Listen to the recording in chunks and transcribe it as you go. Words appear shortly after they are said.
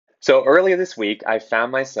So earlier this week, I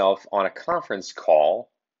found myself on a conference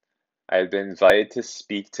call. I had been invited to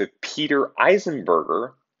speak to Peter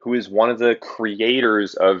Eisenberger, who is one of the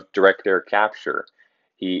creators of direct air capture.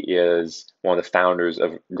 He is one of the founders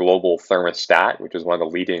of Global Thermostat, which is one of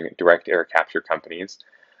the leading direct air capture companies.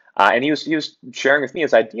 And he was sharing with me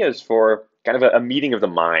his ideas for kind of a meeting of the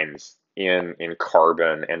minds in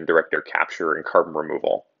carbon and direct air capture and carbon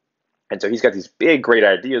removal. And so he's got these big, great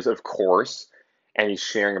ideas, of course, and he's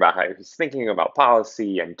sharing about how he's thinking about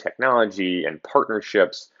policy and technology and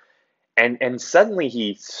partnerships. And suddenly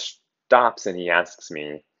he stops and he asks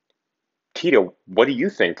me, Tito, what do you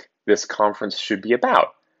think this conference should be about?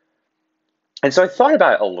 And so I thought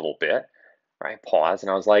about it a little bit, right? I paused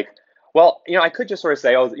and I was like, well, I could just sort of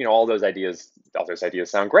say, oh, all those ideas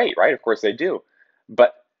sound great, right? Of course they do.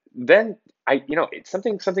 But then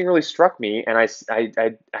something really struck me, and I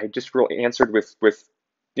just really answered with,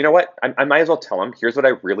 you know what? I might as well tell him. Here's what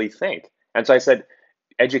I really think. And so I said,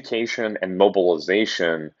 education and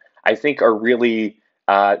mobilization, I think, are really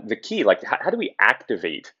the key. Like, how do we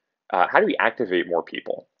activate? How do we activate more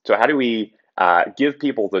people? So how do we give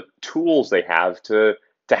people the tools they have to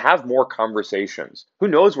have more conversations? Who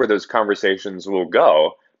knows where those conversations will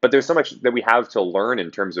go? But there's so much that we have to learn in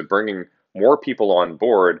terms of bringing more people on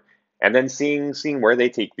board, and then seeing where they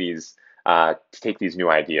take these new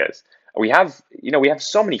ideas. We have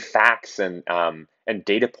so many facts and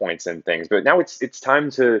data points and things, but now it's time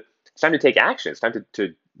to take action. It's time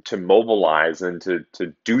to mobilize and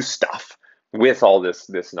to do stuff with all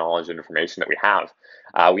this knowledge and information that we have.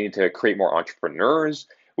 We need to create more entrepreneurs.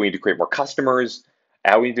 We need to create more customers.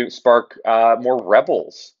 We need to spark more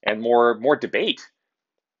rebels and more debate.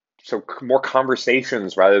 So more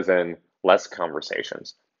conversations rather than less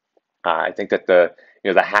conversations. I think that the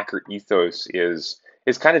hacker ethos is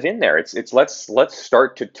kind of in there. It's let's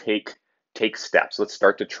start to take steps. Let's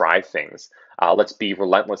start to try things. Let's be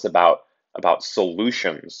relentless about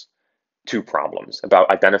solutions to problems,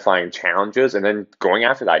 about identifying challenges and then going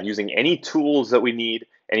after that, and using any tools that we need,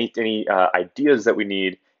 any ideas that we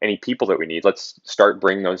need, any people that we need. Let's start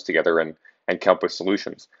bringing those together and come up with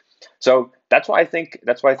solutions. So that's why I think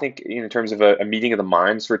in terms of a meeting of the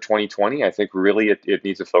minds for 2020, I think really it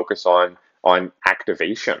needs to focus on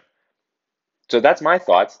activation. So that's my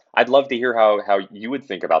thoughts. I'd love to hear how you would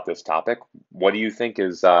think about this topic. What do you think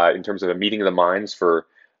is in terms of a meeting of the minds for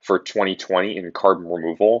 2020 in carbon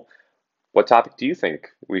removal? What topic do you think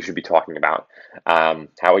we should be talking about?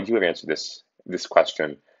 How would you have answered this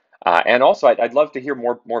question? And also, I'd love to hear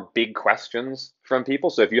more big questions from people.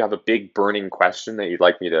 So if you have a big burning question that you'd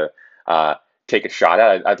like me to take a shot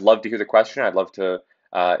at, I'd love to hear the question. I'd love to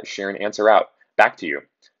share an answer out back to you.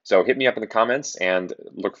 So hit me up in the comments, and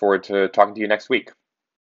look forward to talking to you next week.